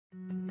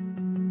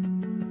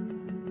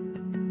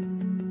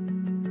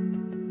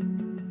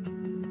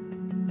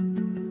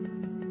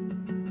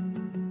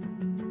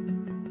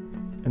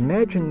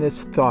Imagine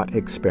this thought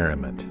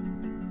experiment.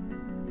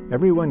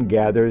 Everyone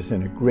gathers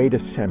in a great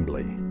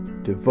assembly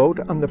to vote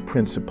on the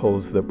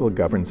principles that will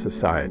govern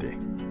society.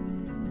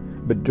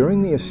 But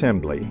during the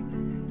assembly,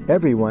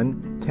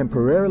 everyone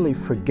temporarily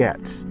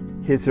forgets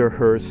his or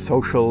her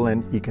social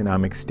and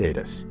economic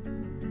status.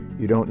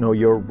 You don't know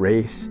your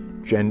race,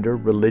 gender,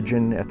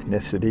 religion,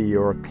 ethnicity,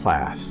 or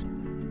class.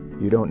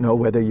 You don't know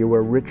whether you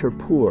are rich or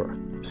poor,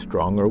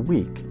 strong or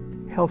weak,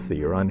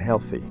 healthy or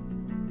unhealthy.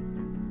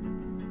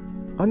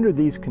 Under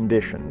these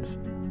conditions,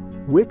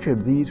 which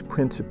of these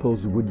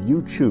principles would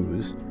you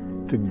choose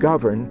to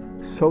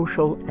govern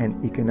social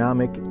and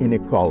economic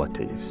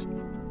inequalities?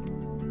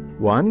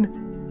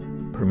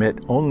 1.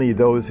 Permit only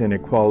those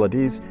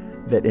inequalities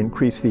that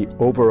increase the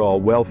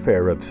overall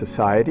welfare of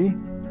society,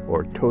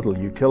 or total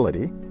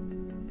utility.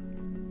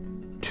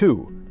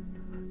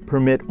 2.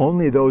 Permit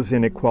only those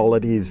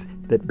inequalities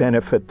that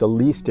benefit the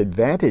least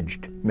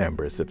advantaged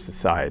members of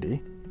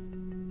society.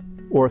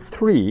 Or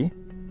 3.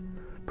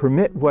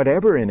 Permit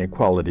whatever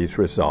inequalities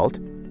result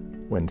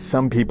when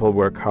some people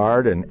work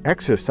hard and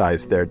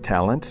exercise their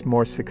talents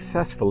more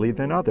successfully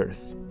than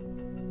others.